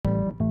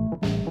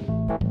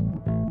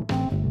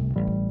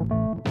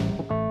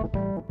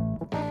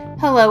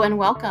Hello and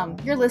welcome.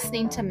 You're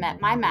listening to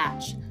Met My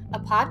Match, a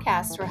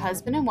podcast where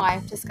husband and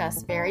wife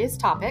discuss various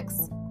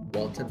topics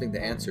while attempting to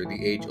answer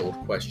the age-old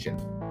question,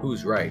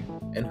 who's right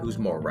and who's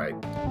more right?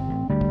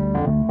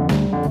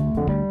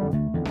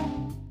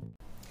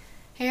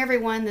 Hey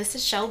everyone, this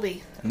is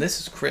Shelby. And this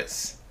is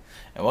Chris.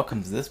 And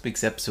welcome to this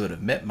week's episode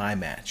of Met My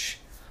Match.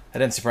 I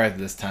didn't surprise you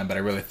this time, but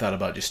I really thought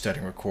about just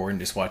starting record and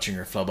just watching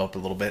her flub up a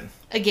little bit.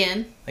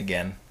 Again.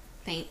 Thanks.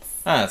 Thanks.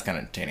 That's kind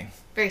of entertaining.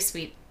 Very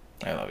sweet.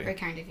 I love you. Very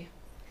kind of you.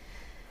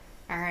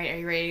 Alright, are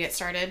you ready to get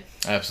started?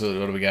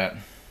 Absolutely. What do we got?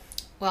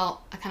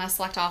 Well, I kind of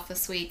slacked off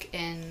this week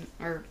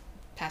or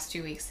past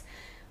 2 weeks.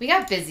 We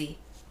got busy,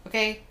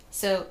 okay?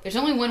 So, there's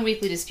only one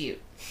weekly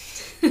dispute.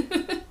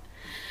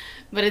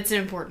 But it's an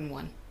important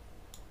one.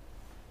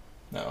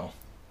 No.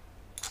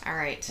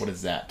 Alright. What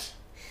is that?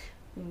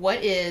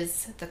 What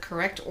is the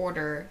correct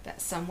order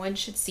that someone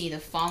should see the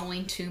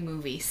following two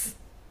movies?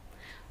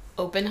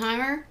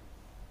 Oppenheimer,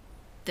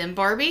 then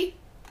Barbie,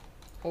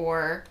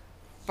 or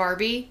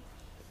Barbie,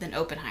 then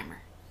Oppenheimer?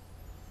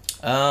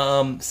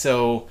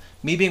 So,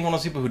 me being one of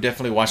those people who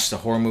definitely watched a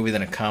horror movie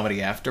then a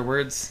comedy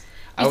afterwards.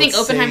 You think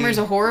Oppenheimer's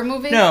a horror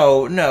movie?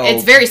 No.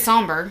 It's very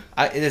somber.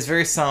 It is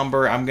very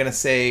somber. I'm going to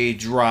say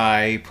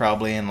dry,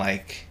 probably, and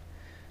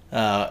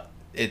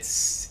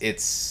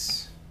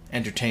it's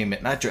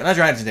entertainment. Not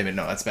dry entertainment,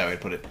 no, that's a bad way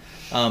to put it.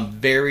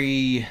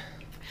 Very...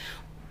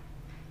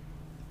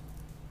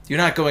 You're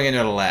not going in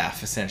there to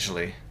laugh,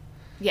 essentially.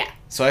 Yeah.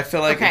 So I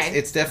feel like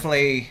it's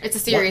definitely... It's a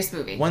serious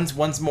movie.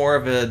 One's more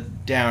of a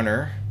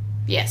downer.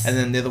 Yes. And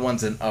then the other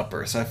one's an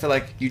upper. So I feel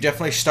like you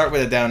definitely start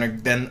with a downer,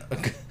 then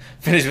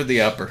finish with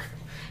the upper.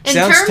 In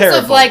sounds terms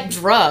terrible. of,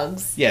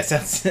 drugs... Yes,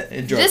 that's...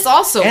 drugs. This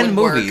also and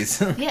would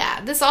movies. work. Yeah,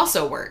 this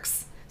also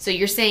works. So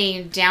you're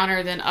saying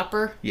downer then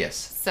upper? Yes.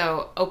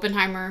 So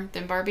Oppenheimer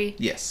then Barbie?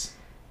 Yes.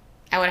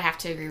 I would have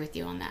to agree with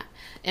you on that.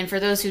 And for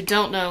those who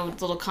don't know,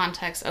 little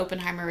context,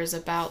 Oppenheimer is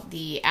about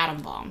the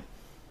atom bomb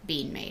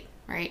being made,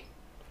 right?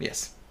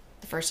 Yes.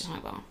 The first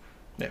atomic bomb.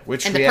 Yeah,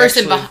 and the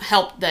person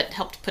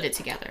helped put it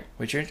together.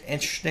 Which,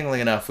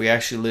 interestingly enough, we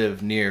actually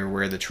live near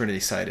where the Trinity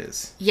site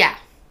is. Yeah.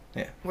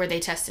 Yeah. Where they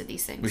tested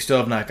these things. We still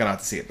have not gone out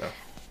to see it, though.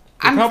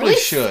 I probably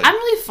should. I'm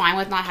really fine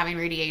with not having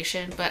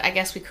radiation, but I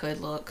guess we could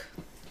look.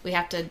 We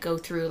have to go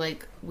through,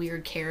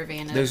 weird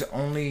caravan. There's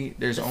only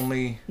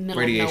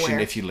radiation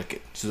if you lick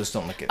it, so just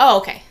don't lick it. Oh,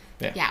 okay.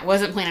 Yeah. I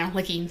wasn't planning on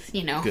licking,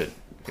 Good.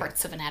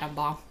 parts of an atom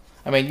bomb.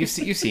 I mean, you've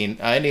seen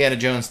Indiana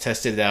Jones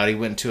tested it out. He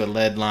went into a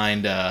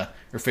lead-lined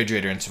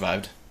refrigerator and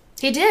survived.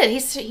 He did.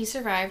 He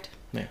survived.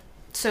 Yeah.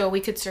 So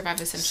we could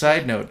survive essentially.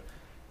 Side note: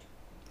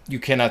 you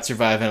cannot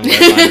survive in a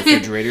lead-lined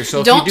refrigerator. So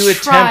if you do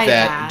attempt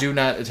that, do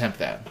not attempt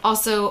that.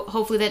 Also,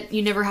 hopefully that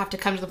you never have to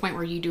come to the point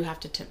where you do have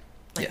to.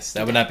 Yes,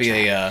 that would not be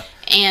a.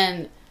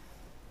 And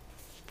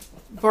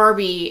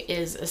Barbie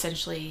is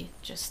essentially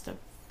just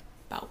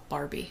about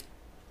Barbie.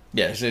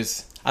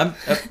 Yes, I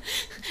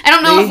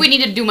don't know if we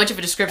need to do much of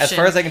a description. As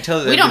far as I can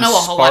tell, we don't know a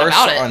whole lot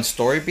about it on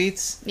story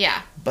beats. Yeah,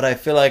 but I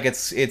feel like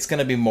it's going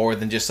to be more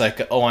than just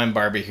I'm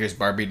Barbie. Here's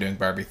Barbie doing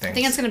Barbie things. I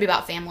think it's going to be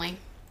about family.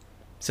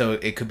 So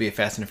it could be a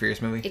Fast and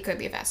Furious movie. It could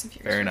be a Fast and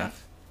Furious. Fair movie.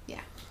 enough. Yeah.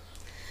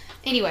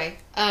 Anyway,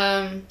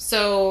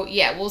 so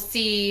yeah, we'll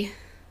see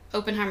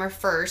Oppenheimer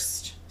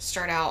first.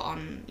 Start out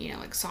on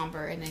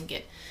somber, and then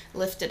get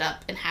lifted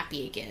up and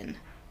happy again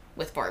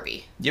with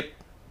Barbie. Yep.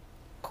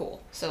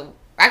 Cool. So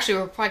actually,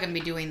 we're probably going to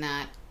be doing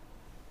that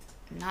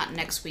not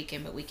next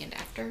weekend, but weekend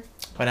after.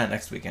 Why not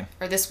next weekend?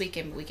 Or this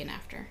weekend, but weekend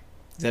after.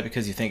 Is that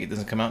because you think it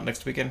doesn't come out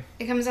next weekend?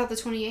 It comes out the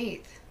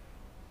 28th.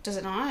 Does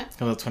it not? It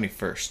comes out the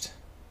 21st.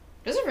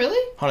 Does it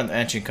really? Haunted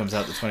Mansion comes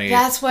out the 28th.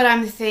 That's what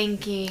I'm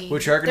thinking.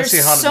 Which are going to see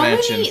Haunted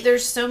Mansion.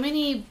 There's so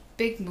many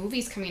big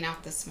movies coming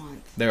out this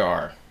month. There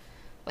are.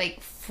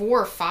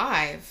 4 or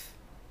 5.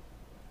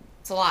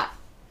 It's a lot.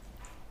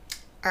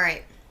 All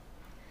right.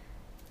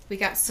 We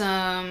got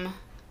some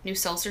new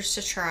seltzers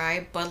to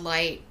try. Bud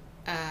Light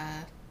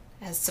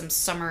has some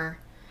summery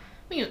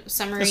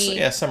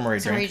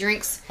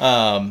drinks.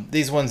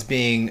 These ones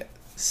being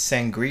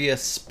Sangria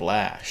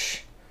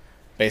Splash.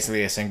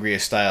 Basically a sangria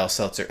style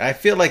seltzer. I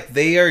feel like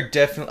they are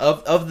definitely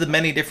of the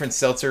many different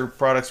seltzer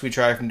products we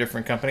try from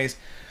different companies,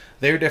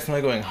 they're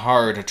definitely going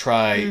hard to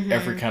try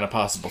every kind of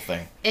possible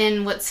thing.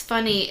 And what's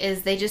funny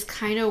is they just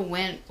kind of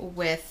went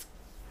with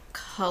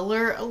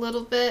color a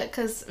little bit,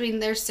 because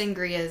there's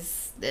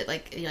sangrias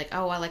that you're like,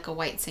 oh, I like a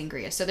white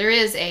sangria. So there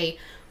is a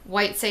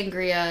white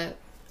sangria,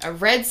 a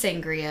red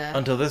sangria.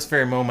 Until this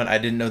very moment, I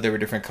didn't know there were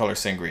different color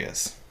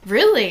sangrias.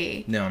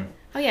 Really? No.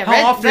 Oh yeah.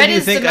 How often red do you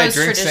is think the I most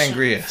drink traditional.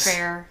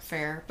 sangrias?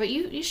 Fair. But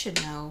you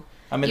should know.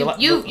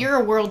 You're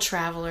a world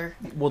traveler.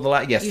 Well, the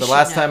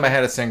last time I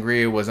had a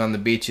sangria was on the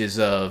beaches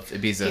of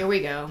Ibiza. Here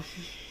we go.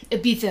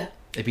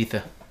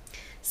 Ibiza.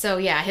 So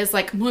yeah, his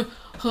I've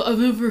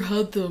never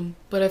had them,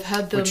 but I've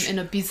had them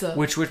in Ibiza.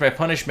 Which my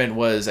punishment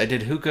was I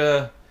did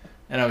hookah,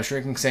 and I was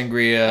drinking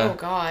sangria. Oh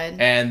God.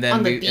 And then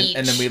on the beach.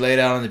 And then we laid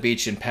out on the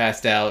beach and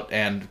passed out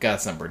and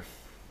got sunburned.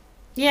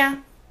 Yeah.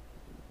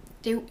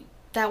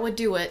 That would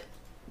do it.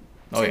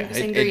 Oh yeah,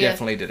 it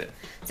definitely did it.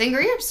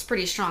 Sangria is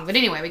pretty strong. But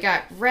anyway, we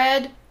got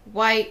red,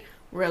 white,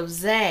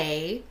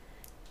 rosé,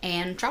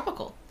 and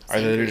tropical. Are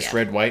they sangria. just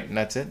red, white, and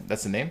that's it?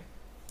 That's the name?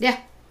 Yeah.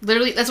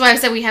 Literally, that's why I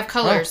said we have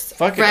colors. Oh,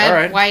 fuck it. Red, All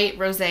right. white,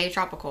 rosé,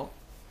 tropical.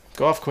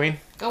 Go off, Queen.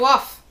 Go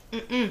off.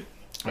 Mm-mm.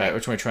 All right,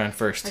 which one are we trying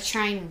first? We're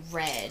trying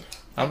red.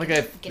 I don't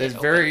think there's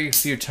very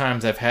few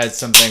times I've had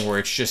something where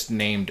it's just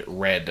named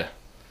red.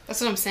 That's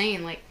what I'm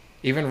saying. Like,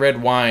 even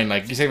red wine,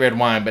 like you say red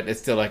wine, but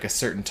it's still like a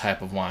certain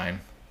type of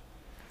wine.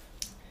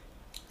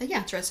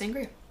 yeah, it's red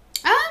sangria.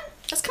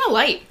 That's kind of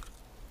light.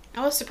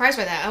 I was surprised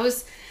by that. I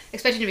was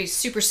expecting it to be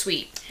super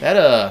sweet.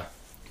 That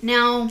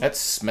Now, that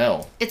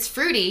smell. it's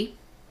fruity.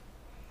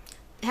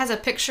 It has a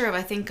picture of,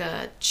 I think,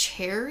 a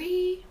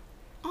cherry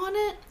on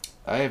it.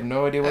 I have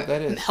no idea what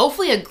that is.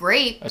 Hopefully a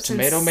grape. A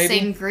tomato, maybe?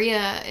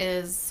 Sangria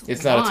is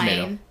It's wine. not a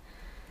tomato.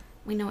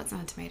 We know it's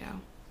not a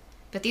tomato.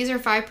 But these are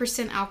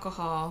 5%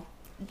 alcohol.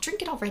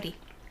 Drink it already.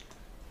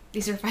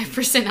 These are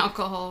 5%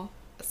 alcohol.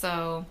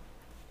 So,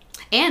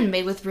 and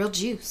made with real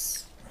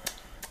juice.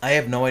 I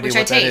have no idea Which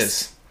what I that taste.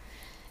 is.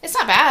 It's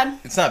not bad.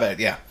 It's not bad,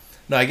 yeah.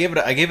 No, I gave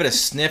it a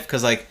sniff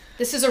because like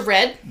This is a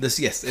red.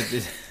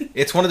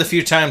 it's one of the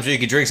few times where you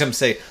could drink something and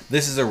say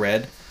this is a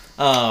red.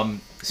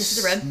 This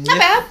is a red. Not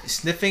bad.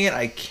 Sniffing it,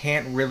 I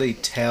can't really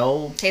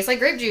tell Tastes like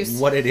grape juice.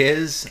 what it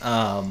is.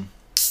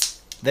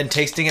 Then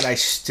tasting it, I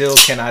still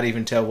cannot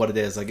even tell what it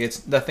is. Like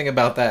it's nothing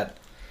about that.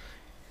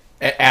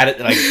 Added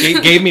like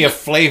gave me a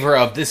flavor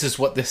of this is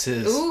what this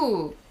is.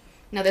 Ooh.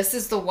 Now this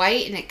is the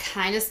white, and it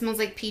kind of smells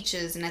like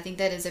peaches, and I think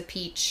that is a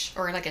peach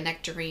or like a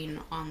nectarine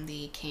on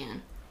the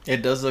can.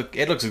 It does look.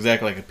 It looks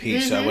exactly like a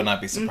peach, so I would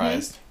not be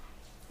surprised.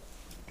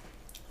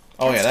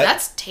 Oh yeah,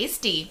 That's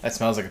tasty. that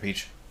smells like a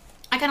peach.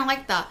 I kind of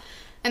like that,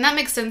 and that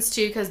makes sense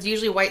too, because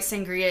usually white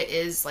sangria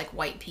is like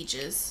white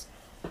peaches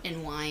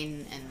in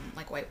wine, and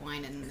like white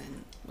wine, and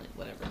then like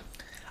whatever.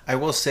 I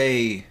will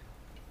say,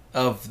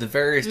 of the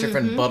various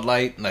different Bud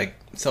Light like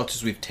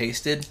seltzers we've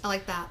tasted, I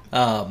like that.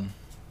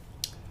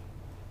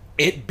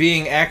 it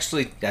being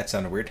actually that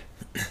sounded weird.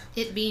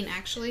 It being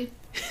actually.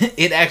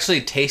 It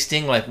actually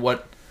tasting like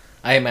what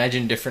I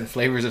imagine different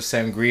flavors of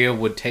sangria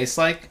would taste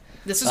like.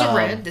 This is a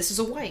red. This is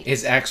a white.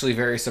 Is actually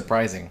very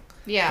surprising.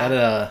 Yeah.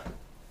 That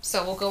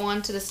So we'll go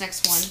on to this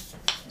next one.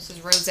 This is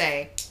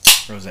rosé.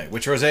 rosé,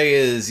 which rosé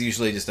is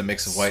usually just a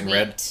mix of white and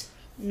red. Sweet.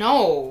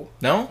 No.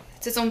 No,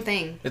 It's its own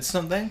thing. it's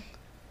something.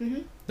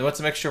 Then what's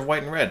a mixture of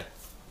white and red?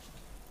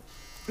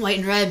 White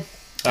and red.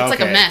 It's like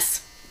a Okay.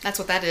 mess. That's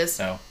what that is.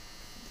 No.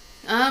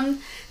 That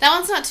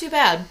one's not too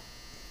bad.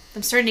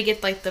 I'm starting to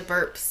get like the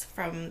burps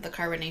from the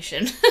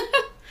carbonation.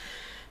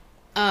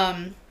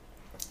 I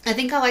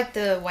think I like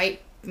the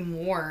white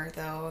more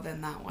though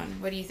than that one.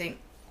 What do you think?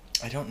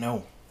 I don't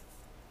know.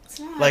 It's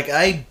not Like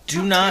I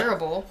do not.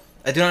 terrible.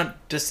 I do not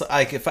just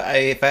like if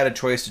I had a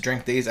choice to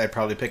drink these, I'd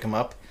probably pick them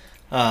up.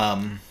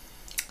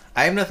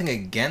 I have nothing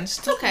against,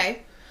 It's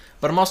okay.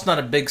 but I'm also not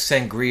a big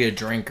sangria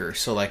drinker,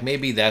 so like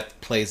maybe that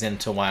plays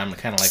into why I'm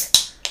kind of like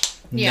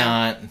Yeah.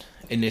 not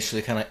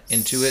initially kind of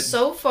into it.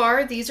 So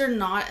far, these are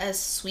not as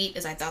sweet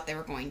as I thought they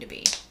were going to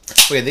be.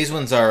 Okay, these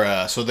ones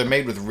are so they're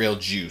made with real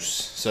juice.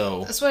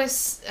 So That's what I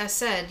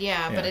said,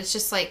 yeah. But Yeah. it's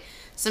just like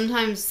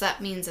sometimes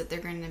that means that they're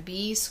going to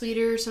be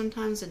sweeter.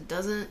 Sometimes it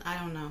doesn't. I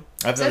don't know.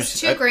 I've It says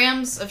 2 noticed,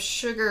 grams of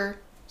sugar.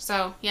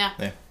 So, yeah.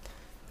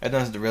 I've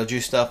noticed the real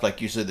juice stuff.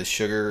 Like usually the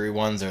sugary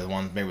ones are the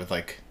ones made with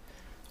like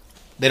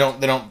they don't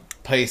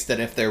place that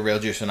if they're real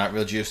juice or not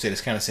real juice. They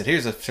just kind of said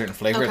here's a certain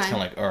flavor. It's Okay.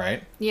 kind of like all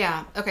right.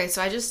 Yeah. Okay,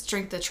 so I just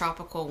drink the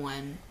tropical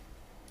one.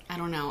 I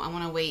don't know. I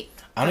want to wait.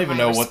 I don't for even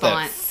my know what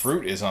that response.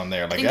 fruit is on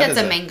there. Like I think that that's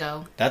is a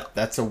mango.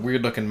 That's a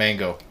weird looking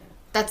mango.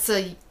 That's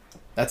a...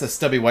 That's a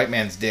stubby white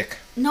man's dick.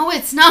 No,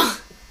 it's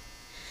not.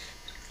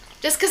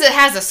 Just because it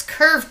has a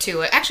curve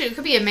to it. Actually, it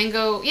could be a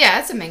mango. Yeah,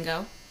 it's a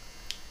mango.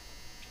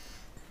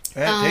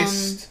 That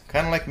tastes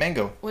kind of like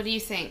mango. What do you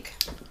think?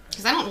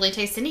 Because I don't really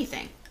taste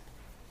anything.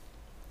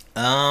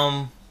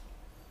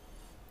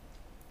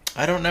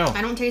 I don't know.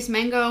 I don't taste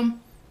mango.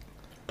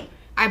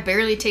 I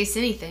barely taste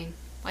anything.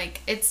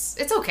 Like, it's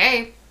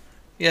okay.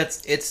 Yeah,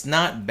 it's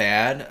not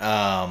bad.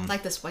 I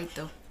like this white,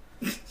 though.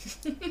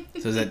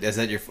 So is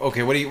that your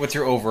okay? What's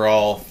your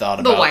overall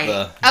thought The about white.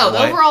 the The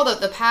white? overall,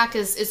 the pack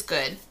is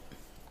good.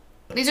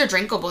 These are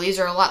drinkable. These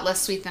are a lot less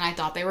sweet than I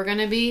thought they were going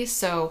to be.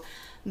 So,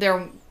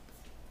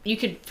 you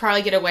could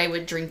probably get away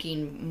with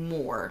drinking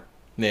more.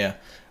 Yeah.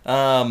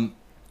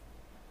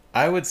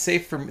 I would say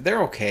for me,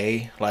 they're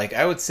okay. Like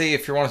I would say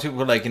if you're one of those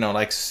people like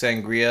like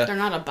sangria. They're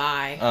not a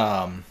buy.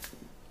 Um,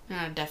 They're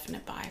not a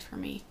definite buy for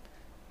me.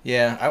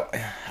 yeah,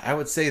 I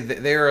would say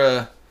that they're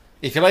a.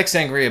 If you like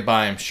sangria,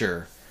 buy them,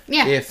 sure.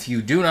 Yeah. If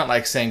you do not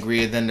like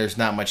sangria, then there's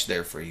not much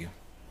there for you.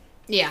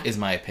 Yeah. Is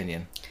my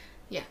opinion.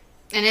 Yeah.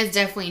 And it's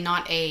definitely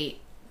not a...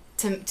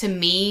 To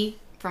me,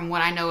 from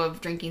what I know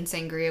of drinking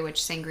sangria, which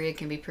sangria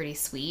can be pretty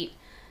sweet,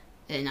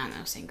 I did not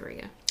know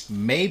sangria.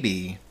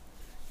 Maybe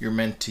you're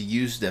meant to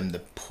use them to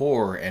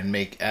pour and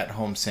make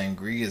at-home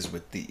sangrias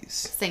with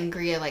these.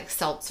 Sangria, like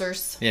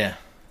seltzers. Yeah.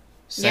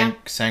 Yeah.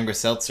 Sangria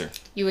seltzer.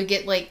 You would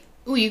get like...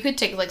 Ooh, you could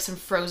take like some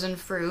frozen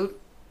fruit.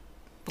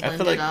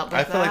 Blend it up with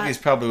I feel like these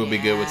probably would be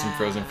good with some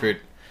frozen Yeah. fruit.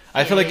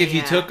 I feel like if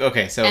you took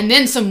and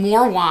then some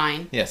more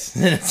wine. Yes,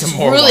 some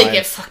more really wine.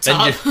 Get fucked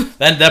up.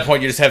 Then at that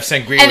point you just have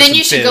sangria. And then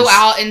you some should fizz. go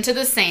out into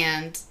the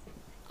sand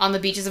on the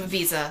beaches of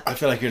Ibiza. I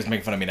feel like you're just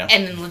making fun of me now.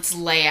 And then let's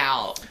lay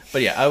out.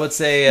 But yeah, I would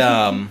say.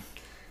 I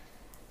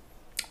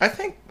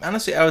think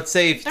honestly, I would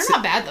say they're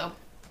not bad though.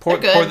 Pour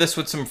this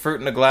with some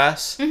fruit in a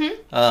glass.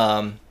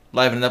 Mm-hmm.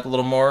 Liven it up a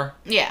little more.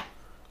 Yeah.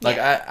 Like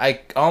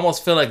I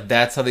almost feel like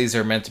that's how these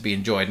are meant to be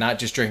enjoyed, not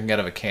just drinking out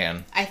of a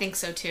can. I think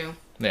so too.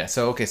 Yeah.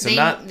 So okay. So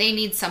they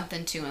need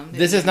something to them.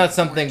 This is not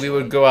something we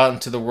would go out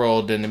into the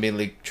world and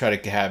immediately try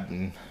to have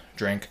and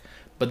drink.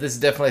 But this is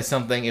definitely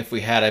something. If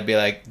we had, I'd be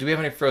like, do we have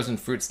any frozen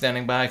fruit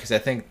standing by? Because I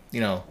think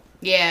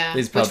Yeah.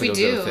 these probably which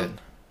we do. Fit.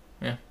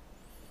 Yeah.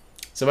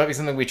 So it might be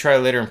something we try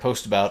later and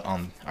post about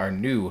on our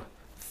new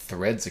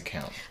Threads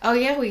account. Oh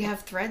yeah, we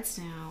have Threads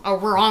now. Oh,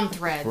 we're on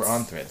Threads. We're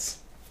on Threads.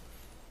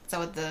 Is that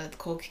what the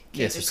cool kids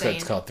yes, are saying?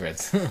 Yes, it's called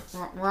Threads.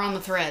 we're on the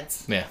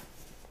Threads. Yeah.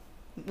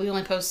 We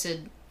only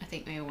posted, I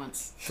think, maybe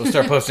once. We'll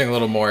start posting a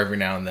little more every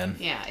now and then.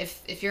 Yeah,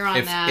 if you're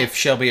on that. If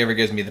Shelby ever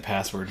gives me the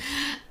password.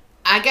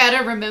 I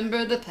gotta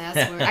remember the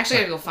password. Actually,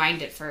 I gotta go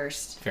find it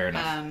first. Fair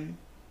enough.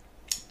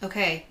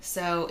 Okay,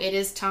 so it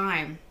is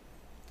time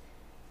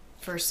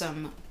for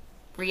some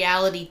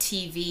reality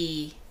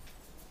TV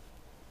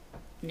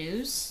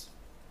news.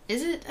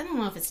 Is it? I don't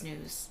know if it's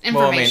news. Information.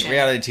 Well, I mean,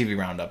 reality TV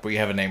roundup. We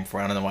have a name for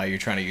it. I don't know why you're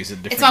trying to use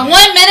it differently. It's my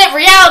 1 minute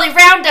reality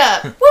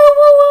roundup. Woo,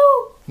 woo,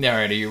 woo. Yeah, all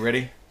right. Are you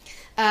ready?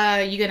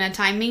 You gonna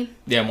time me?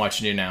 Yeah, I'm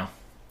watching you now.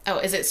 Oh,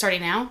 is it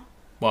starting now?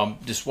 Well, I'm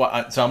just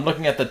so I'm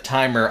looking at the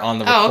timer on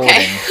the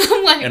recording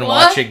I'm like, and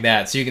what? watching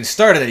that. So you can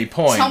start at any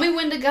point. Tell me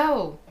when to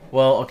go.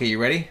 Well, okay, you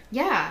ready?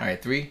 Yeah. All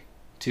right, 3,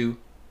 2,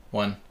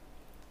 1,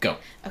 go.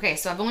 Okay,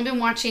 so I've only been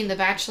watching The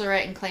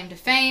Bachelorette and Claim to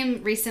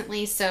Fame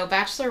recently. So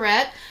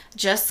Bachelorette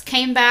just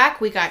came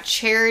back. We got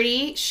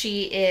Charity.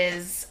 She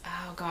is,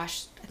 oh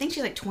gosh, I think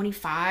she's like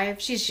 25.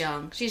 She's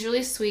young. She's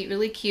really sweet,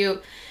 really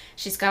cute.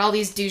 She's got all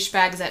these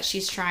douchebags that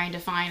she's trying to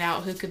find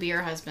out who could be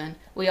her husband.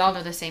 We all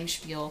know the same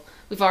spiel.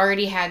 We've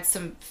already had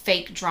some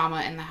fake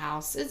drama in the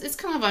house. It's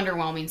kind of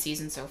underwhelming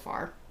season so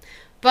far.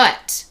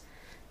 But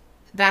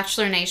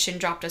Bachelor Nation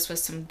dropped us with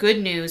some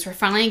good news. We're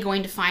finally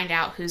going to find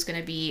out who's going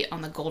to be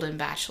on the Golden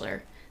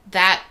Bachelor.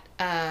 That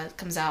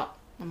comes out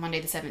on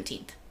Monday the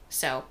 17th.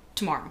 So,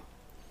 tomorrow.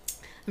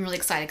 I'm really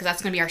excited because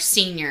that's going to be our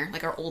senior,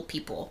 like our old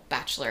people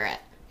Bachelorette.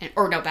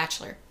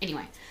 Bachelor.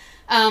 Anyway.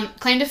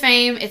 Claim to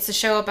Fame. It's a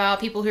show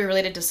about people who are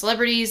related to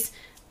celebrities.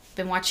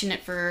 Been watching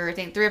it for, I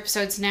think, 3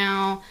 episodes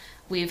now.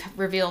 We've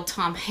revealed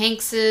Tom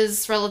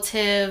Hanks's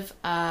relative,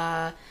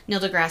 Neil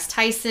deGrasse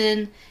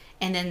Tyson,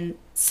 and then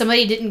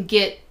somebody didn't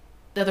get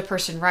the other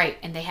person right,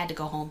 and they had to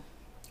go home.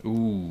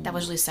 Ooh. That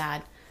was really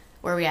sad.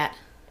 Where are we at?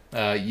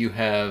 You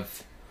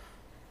have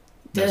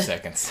no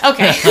seconds.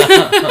 Okay.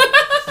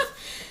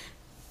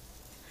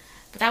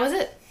 But that was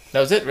it.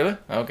 That was it, really?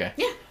 Okay.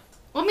 Yeah.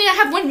 Well, I mean, I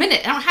have 1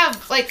 minute. I don't have,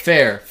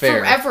 fair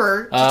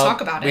forever to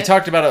talk about it. We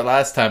talked about it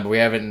last time, but we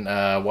haven't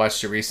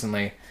watched it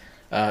recently.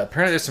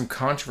 Apparently there's some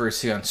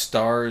controversy on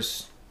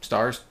Stars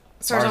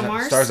on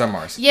Mars? Stars on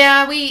Mars.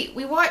 Yeah, we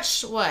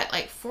watched,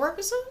 4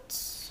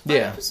 episodes? 5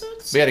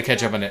 episodes? We had to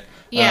catch up on it.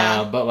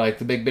 Yeah. But,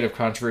 the big bit of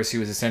controversy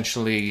was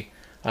essentially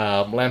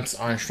Lance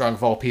Armstrong,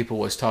 of all people,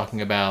 was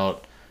talking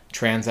about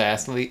trans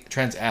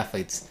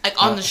athletes.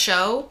 On the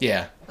show?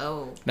 Yeah.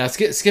 Oh. Now,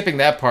 skipping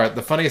that part,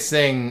 the funniest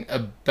thing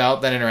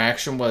about that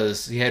interaction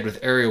was he had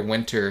with Ariel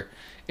Winter,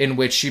 in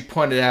which she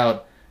pointed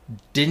out,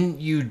 didn't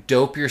you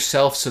dope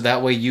yourself so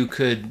that way you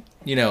could,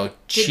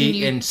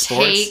 cheat in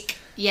sports?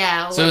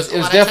 Yeah. So it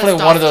was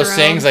definitely one of those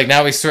things,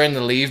 now he's threatening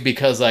to leave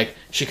because,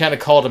 she kind of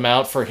called him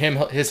out for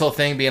his whole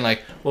thing being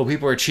well,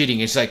 people are cheating.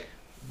 And she's like,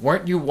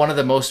 weren't you one of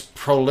the most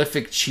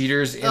prolific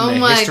cheaters in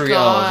the history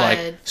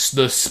of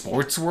the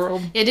sports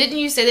world? Yeah, didn't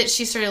you say that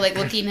she started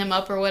looking him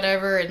up or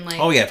whatever and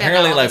oh yeah,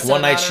 apparently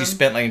one night she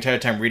spent the entire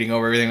time reading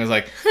over everything. It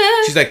was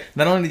she's like,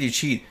 not only did you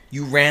cheat,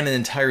 you ran an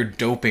entire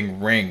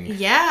doping ring.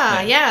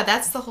 Yeah,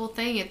 that's the whole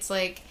thing. It's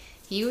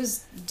he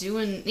was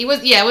doing it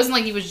wasn't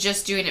like he was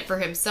just doing it for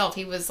himself.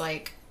 He was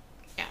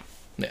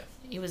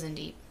he was in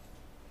deep.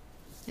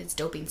 It's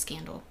doping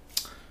scandal.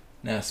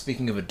 Now,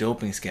 speaking of a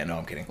doping scandal,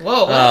 no, I'm kidding.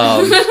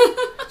 Whoa.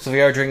 So we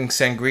are drinking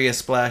sangria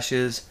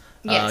splashes.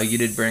 Yes. You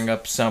did bring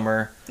up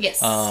summer.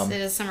 Yes, it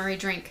is a summery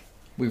drink.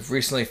 We've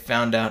recently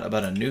found out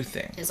about a new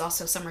thing. It's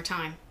also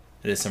summertime.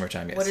 It is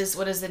summertime, yes.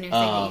 What is the new thing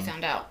that you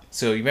found out?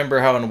 So you remember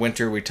how in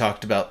winter we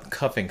talked about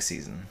cuffing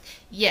season?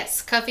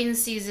 Yes, cuffing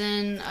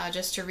season,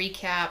 just to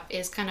recap,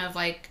 is kind of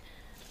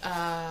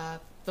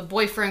the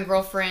boyfriend,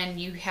 girlfriend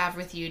you have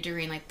with you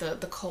during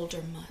the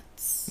colder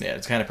months. Yeah,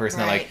 it's the kind of person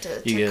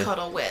to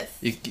cuddle with.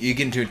 You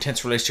get into an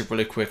intense relationship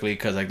really quickly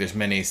because there's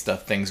many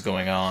things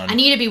going on. I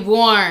need to be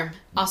warm.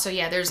 Also,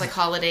 yeah, there's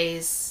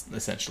holidays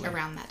essentially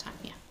around that time.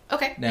 Yeah.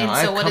 Okay. Now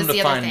and so I've come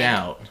to find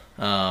out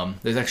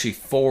there's actually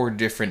 4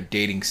 different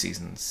dating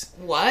seasons.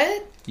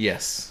 What?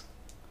 Yes.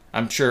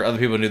 I'm sure other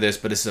people knew this,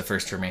 but this is a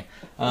first for me.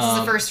 This is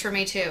a first for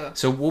me too.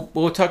 So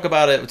we'll talk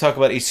about it. We'll talk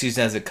about each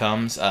season as it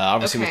comes.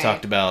 Obviously, we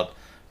talked about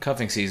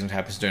cuffing season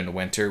happens during the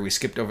winter. We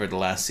skipped over the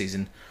last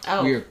season.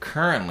 Oh. We are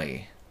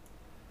currently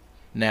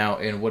now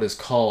in what is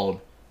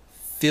called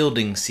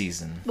fielding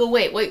season. Well,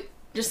 wait.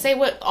 Just say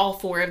what all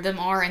 4 of them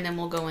are, and then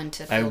we'll go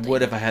into fielding. I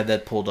would if I had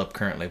that pulled up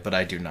currently, but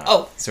I do not.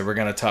 Oh. So we're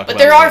going to talk about it But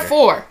there are later.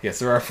 4. Yes,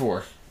 there are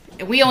 4.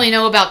 And we only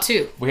know about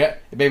 2.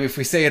 Baby, if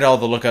we say it all,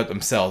 they'll look up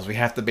themselves. We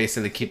have to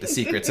basically keep the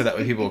secret so that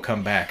way people will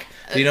come back.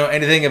 Do you know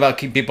anything about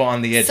keep people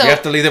on the edge? So- we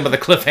have to leave them with a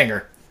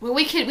cliffhanger. Well,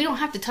 we don't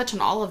have to touch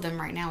on all of them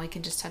right now. We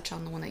can just touch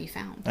on the one that you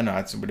found. I know,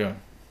 that's what we're doing.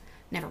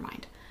 Never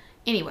mind.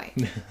 Anyway,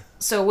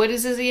 so what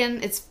is this again?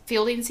 It's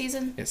fielding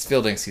season? It's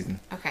fielding season.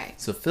 Okay.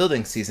 So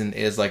fielding season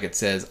is, like it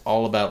says,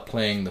 all about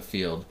playing the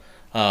field.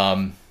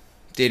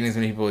 Dating as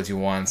many people as you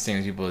want, staying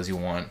with people as you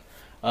want.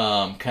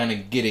 Kind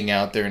of getting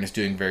out there and just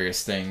doing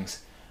various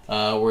things.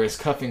 Whereas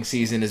cuffing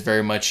season is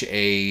very much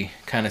a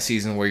kind of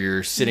season where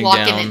you're sitting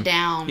down. Locking it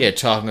down. Yeah,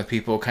 talking with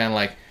people, kind of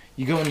like,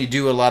 you go and you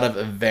do a lot of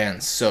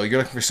events. So you're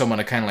looking for someone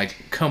to kind of like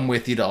come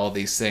with you to all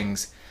these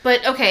things.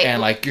 But, okay.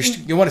 And like,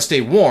 you want to stay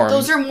warm.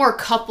 Those are more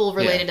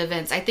couple-related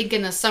events. I think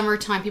in the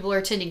summertime, people are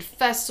attending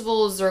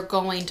festivals, they're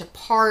going to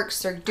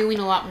parks, they're doing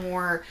a lot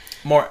more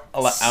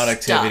out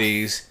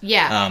activities.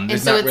 Yeah. And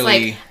there's so not it's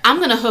really... like, I'm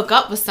going to hook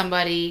up with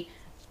somebody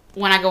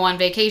when I go on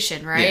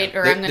vacation, right? Yeah.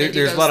 Or I'm going to do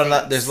there's those a lot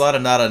things. of there's a lot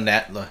of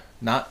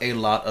not a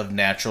lot of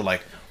natural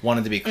like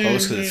wanting to be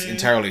close because it's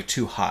entirely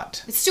too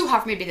hot. It's too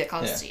hot for me to get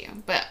close to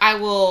you. But I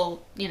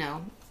will,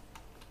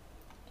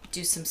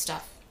 do some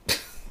stuff.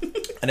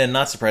 And then,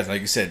 not surprising,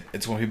 like you said,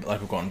 it's when people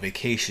go on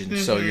vacation,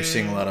 so you're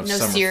seeing a lot of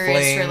summer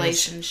serious flings,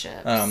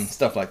 relationships,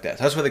 stuff like that.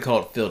 So that's why they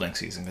call it fielding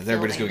season, because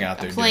everybody's going out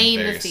there playing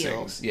doing the various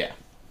field. things. Yeah,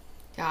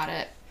 got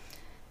it.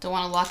 Don't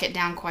want to lock it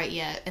down quite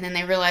yet, and then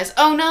they realize,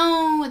 oh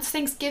no, it's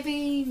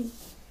Thanksgiving.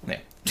 Yeah,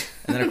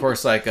 and then of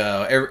course, like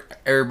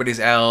everybody's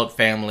out,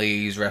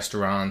 families,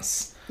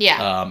 restaurants,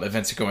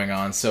 events are going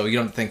on, so you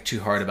don't think too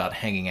hard about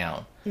hanging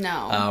out.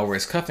 No.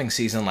 Whereas cuffing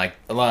season, like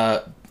a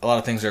lot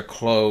of things are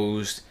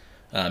closed.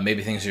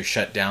 Maybe things are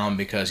shut down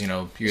because, you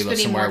live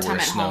somewhere where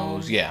it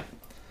snows. Home. Yeah.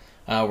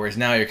 Whereas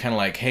now you're kind of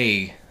like,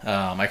 hey,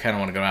 I kind of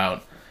want to go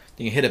out.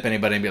 You can hit up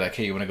anybody and be like,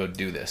 hey, you want to go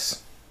do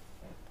this?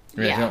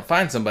 Or if you don't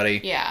find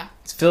somebody,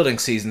 it's fielding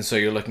season, so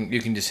you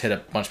can just hit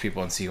up a bunch of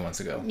people and see who wants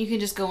to go. You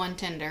can just go on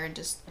Tinder and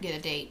just get a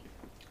date.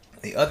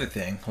 The other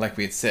thing, like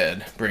we had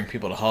said, bring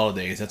people to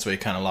holidays. That's why you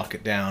kind of lock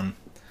it down.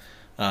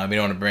 You don't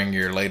want to bring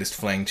your latest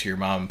fling to your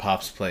mom and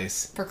pop's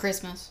place. For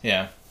Christmas.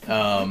 Yeah.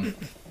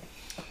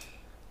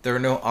 There are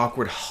no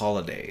awkward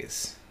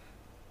holidays.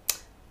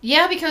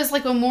 Yeah, because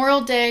like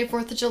Memorial Day,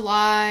 4th of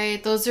July,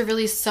 those are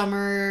really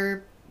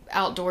summer,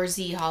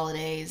 outdoorsy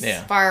holidays.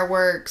 Yeah.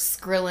 Fireworks,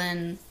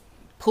 grilling,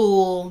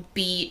 pool,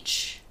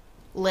 beach,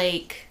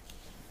 lake.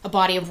 A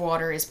body of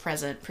water is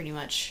present pretty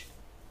much.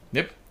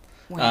 Yep.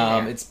 when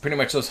you're there. It's pretty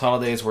much those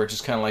holidays where it's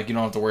just kind of like you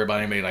don't have to worry about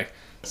anybody like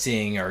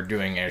seeing or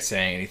doing or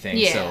saying anything.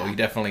 Yeah. So you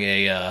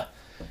definitely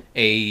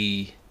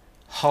a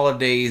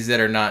holidays that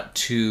are not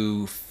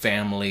too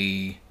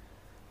family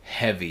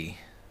heavy.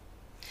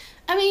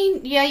 I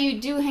mean, yeah, you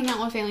do hang out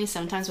with family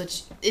sometimes,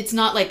 which it's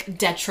not like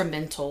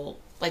detrimental.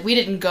 Like, we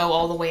didn't go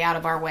all the way out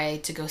of our way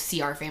to go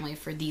see our family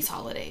for these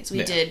holidays.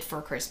 We did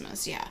for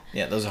Christmas, yeah.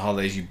 Yeah, those are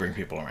holidays you bring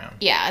people around.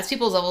 Yeah, it's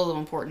people's level of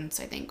importance,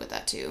 I think, with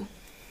that too.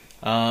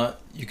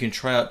 You can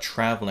try out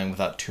traveling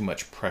without too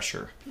much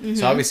pressure. Mm-hmm.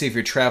 So obviously, if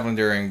you're traveling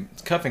during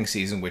cuffing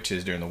season, which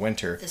is during the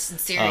winter, This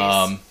is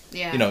serious.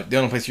 you know, the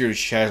only place you're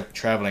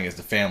traveling is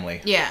the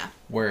family. Yeah.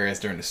 Whereas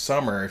during the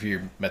summer, if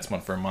you met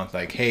someone for a month,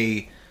 like,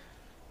 hey,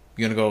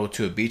 you gonna go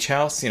to a beach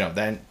house? You know,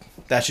 then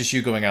that's just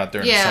you going out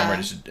during the summer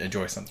to just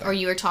enjoy something. Or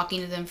you were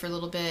talking to them for a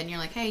little bit, and you're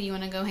like, hey, you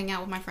want to go hang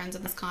out with my friends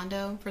at this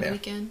condo for the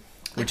weekend?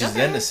 Which is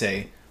then to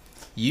say,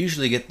 you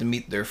usually get to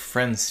meet their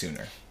friends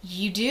sooner.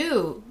 You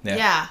do.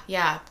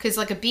 Yeah. Because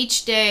like a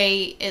beach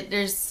day,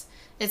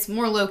 it's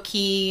more low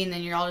key, and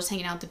then you're all just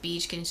hanging out at the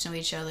beach, getting to know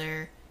each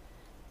other.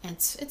 And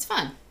it's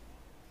fun,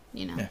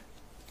 you know. Yeah.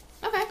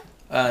 Okay.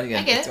 I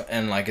get it.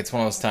 And like it's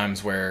one of those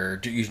times where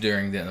usually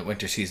during the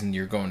winter season,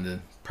 you're going to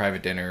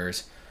private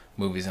dinners,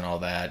 movies, and all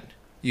that.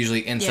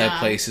 Usually inside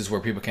places where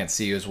people can't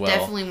see you as well.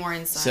 Definitely more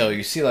inside. So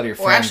you see a lot of your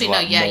friends. Or actually, a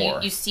lot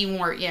more. you see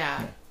more.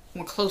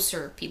 More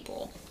closer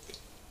people.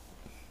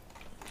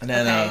 And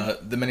then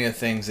the many of the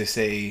things they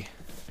say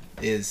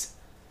is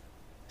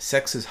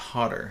sex is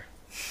hotter.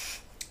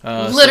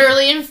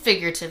 Literally and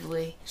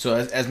figuratively. So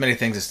as many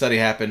things, a study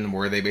happened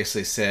where they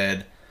basically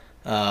said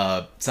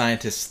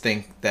scientists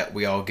think that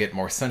we all get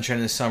more sunshine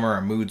in the summer,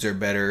 our moods are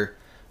better,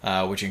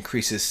 which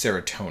increases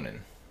serotonin.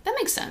 That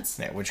makes sense.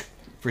 Yeah, which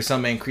for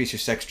some may increase your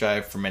sex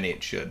drive, for many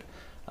it should.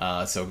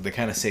 So they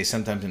kind of say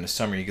sometimes in the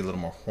summer you get a little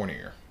more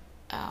hornier.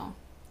 Oh.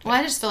 Well,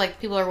 I just feel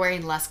like people are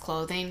wearing less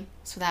clothing,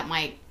 so that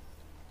might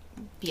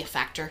be a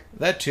factor.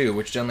 That too,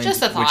 which then leads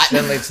Just a thought.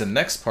 to the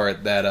next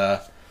part that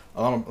a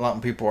lot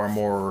of people are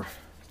more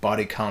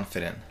body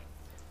confident.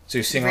 So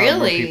you're seeing a lot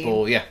more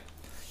people. Yeah,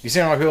 you're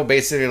seeing a lot of people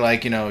basically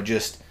like, you know,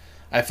 just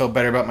I feel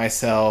better about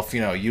myself.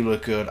 You know, you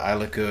look good, I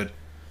look good.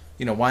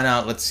 You know, why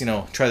not? Let's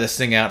try this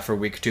thing out for a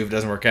week or two. If it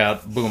doesn't work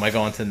out, boom, I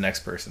go on to the next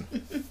person.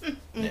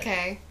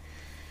 Okay.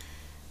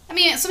 I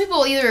mean, some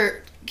people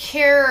either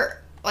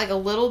care like a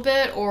little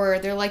bit, or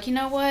they're like, you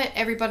know what?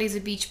 Everybody's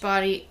a beach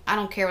body. I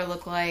don't care what I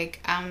look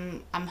like.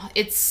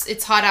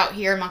 It's hot out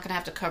here. I'm not gonna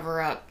have to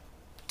cover up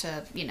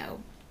to,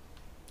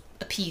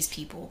 appease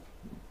people.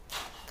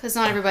 Because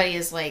not everybody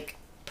is like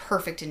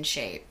perfect in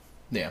shape.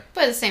 Yeah.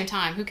 But at the same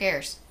time, who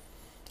cares?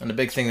 And the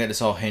big thing that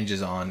this all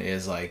hinges on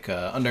is like,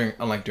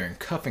 unlike during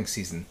cuffing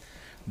season,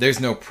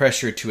 there's no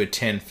pressure to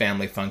attend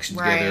family functions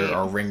together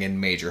or ring in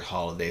major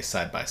holidays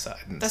side by side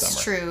in the summer.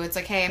 That's true. It's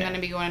like, hey, I'm going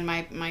to be going to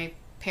my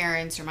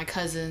parents or my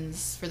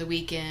cousins for the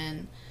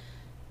weekend.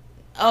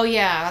 Oh,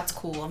 yeah, that's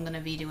cool. I'm going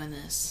to be doing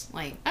this.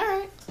 Like, all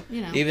right,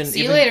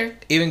 see you later.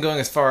 Even going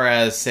as far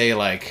as, say,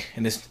 like,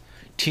 in this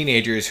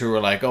teenagers who are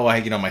like, oh,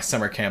 my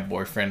summer camp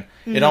boyfriend.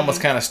 Mm-hmm. It almost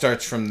kind of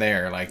starts from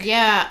there. Like,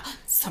 yeah,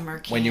 summer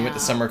camp. When you went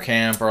to summer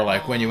camp, or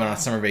like when you went on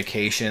summer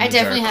vacation. I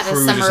definitely had a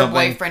summer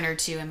boyfriend or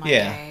two in my day.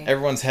 Yeah,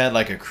 everyone's had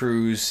like a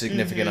cruise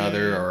significant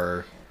other,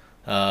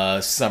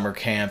 or summer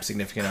camp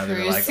significant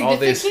other. Like all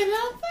this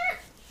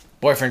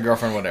boyfriend,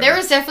 girlfriend, whatever. There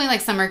was definitely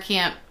like summer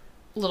camp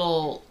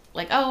little,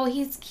 like, oh,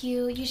 he's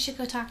cute, you should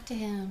go talk to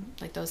him.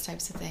 Like those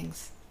types of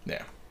things.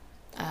 Yeah.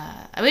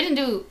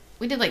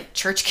 We did like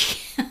church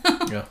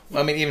camp. Yeah.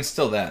 I mean, even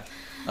still that.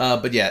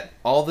 But yeah,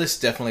 all this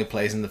definitely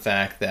plays in the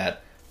fact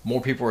that more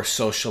people are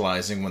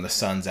socializing when the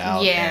sun's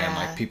out, and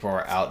like people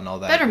are out and all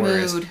that. Better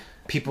whereas mood.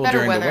 People Better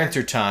during weather. the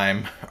winter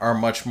time are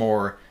much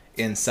more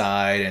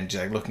inside and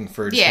just like looking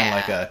for just kind of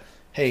like a,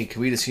 hey,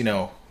 can we just,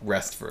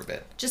 rest for a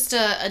bit? Just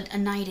a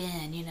night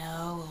in,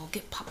 we'll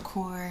get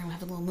popcorn, we'll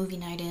have a little movie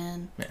night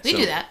in. Yeah, we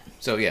do that.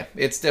 So yeah,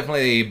 it's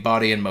definitely a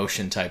body in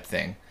motion type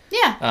thing.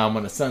 Yeah.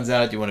 When the sun's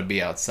out, you want to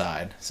be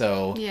outside.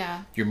 So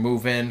yeah, you're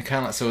moving,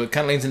 so it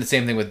kind of leans into the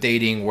same thing with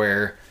dating,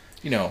 where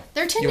you want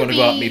to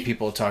go out, meet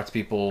people, talk to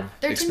people,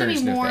 experience new things. There tend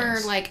to be more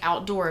like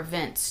outdoor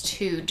events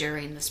too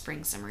during the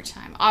spring,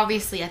 summertime.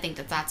 Obviously, I think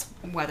that's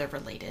weather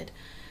related.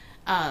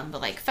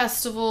 But like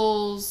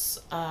festivals,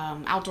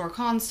 outdoor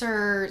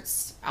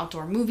concerts,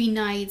 outdoor movie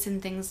nights,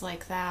 and things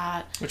like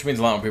that. Which means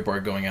a lot more people are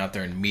going out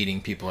there and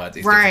meeting people at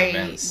these different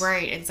events.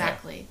 Right,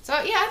 exactly. Yeah. So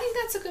yeah, I think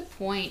that's a good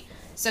point.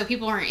 So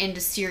people aren't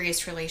into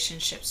serious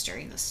relationships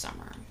during the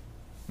summer.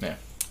 Yeah.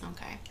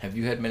 Okay. Have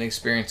you had many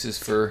experiences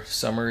for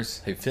summers?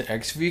 Have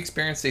you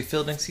experienced a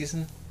fielding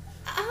season?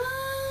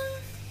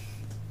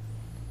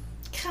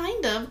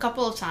 Kind of. A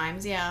couple of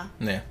times, yeah.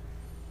 Yeah.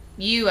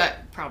 You,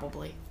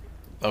 probably.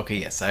 Okay,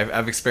 yes.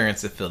 I've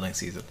experienced a fielding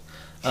season.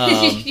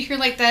 You're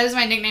like, that is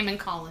my nickname in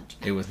college.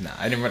 It was not.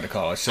 I didn't went to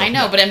college. So I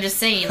know, but I'm just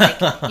saying, like,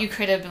 you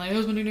could have been like, that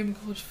was my nickname in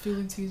college,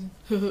 fielding season.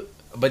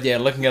 But yeah,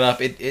 looking it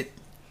up,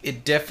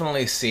 it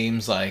definitely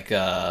seems like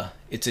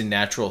it's a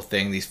natural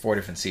thing, these 4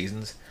 different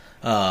seasons.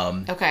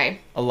 Okay.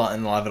 A lot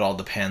of it all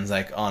depends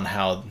like on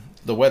how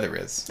the weather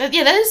is. That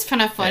is kind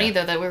of funny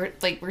though, that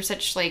we're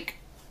such like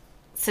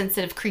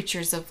sensitive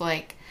creatures of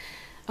like,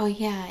 oh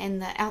yeah, in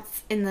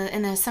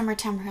the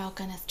summertime we're all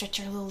gonna stretch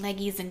our little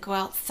leggies and go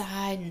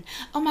outside, and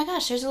oh my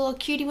gosh, there's a little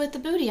cutie with the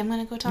booty, I'm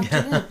gonna go talk to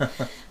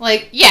them.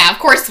 Like, yeah, of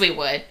course we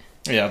would.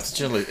 Yeah,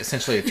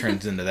 essentially it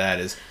turns into that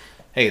is,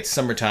 hey, it's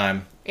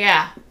summertime.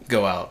 Yeah.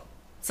 Go out.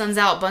 Sun's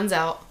out, buns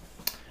out.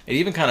 It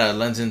even kind of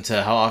lends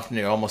into how often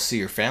you almost see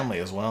your family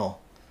as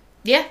well.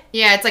 Yeah,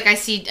 it's like I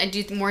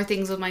do more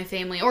things with my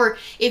family, or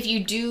if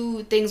you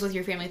do things with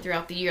your family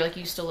throughout the year, like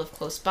you still live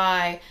close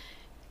by,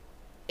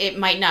 it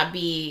might not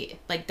be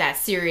like that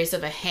serious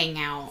of a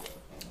hangout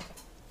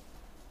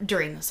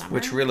during the summer.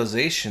 Which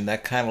realization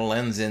that kind of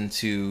lends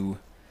into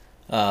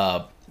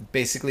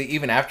basically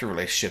even after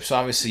relationships. So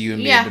obviously you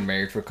and me have been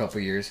married for a couple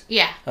of years.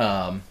 Yeah.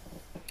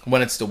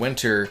 When it's the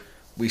winter,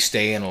 we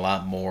stay in a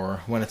lot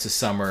more. When it's the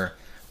summer,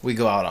 we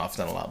go out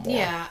often a lot more.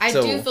 Yeah, I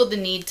do feel the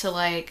need to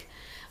like,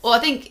 well, I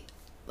think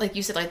like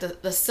you said, like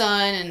the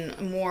sun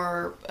and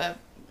more,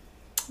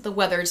 the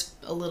weather's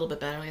a little bit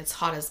better. Like it's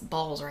hot as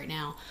balls right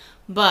now,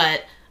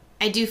 but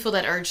I do feel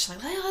that urge to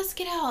like, hey, let's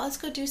get out, let's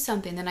go do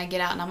something. Then I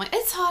get out and I'm like,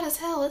 it's hot as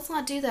hell, let's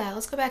not do that,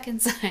 let's go back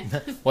inside.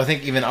 Well, I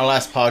think even our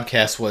last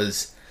podcast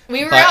was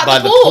we were out by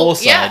the pool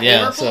side. Yeah,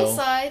 we were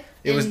poolside,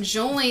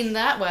 enjoying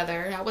that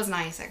weather. That was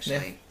nice,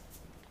 actually.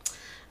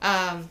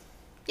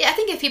 Yeah, I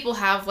think if people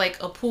have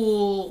like a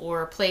pool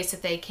or a place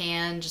that they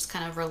can just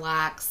kind of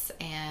relax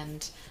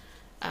and,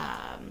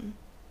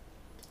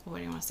 what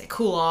do you want to say,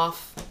 cool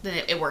off,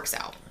 then it works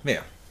out.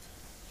 Yeah.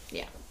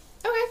 Yeah.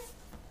 Okay.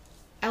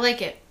 I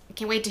like it. I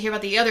can't wait to hear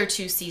about the other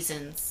 2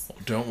 seasons.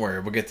 Don't worry,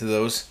 we'll get to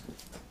those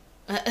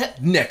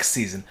next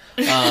season.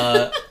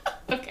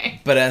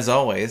 Okay. But as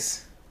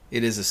always,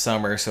 it is a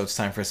summer, so it's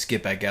time for us to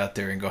get back out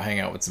there and go hang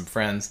out with some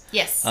friends.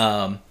 Yes.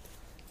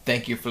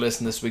 Thank you for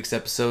listening to this week's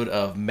episode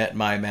of Met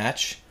My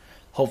Match.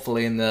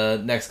 Hopefully in the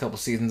next couple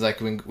seasons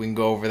we can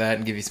go over that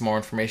and give you some more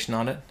information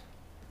on it.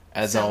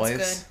 As Sounds always,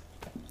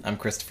 good. I'm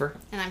Christopher.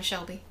 And I'm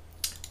Shelby.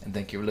 And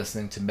thank you for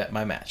listening to Met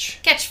My Match.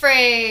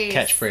 Catchphrase.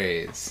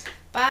 Catchphrase.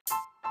 Bye.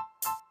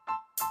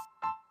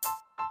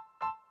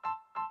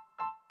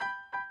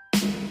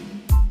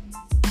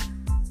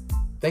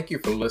 Thank you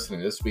for listening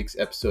to this week's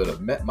episode of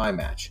Met My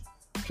Match.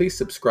 Please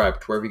subscribe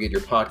to wherever you get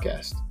your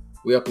podcast.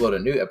 We upload a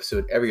new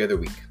episode every other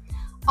week.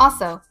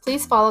 Also,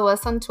 please follow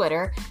us on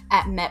Twitter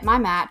at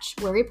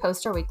MetMyMatch, where we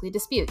post our weekly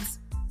disputes.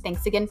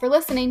 Thanks again for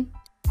listening.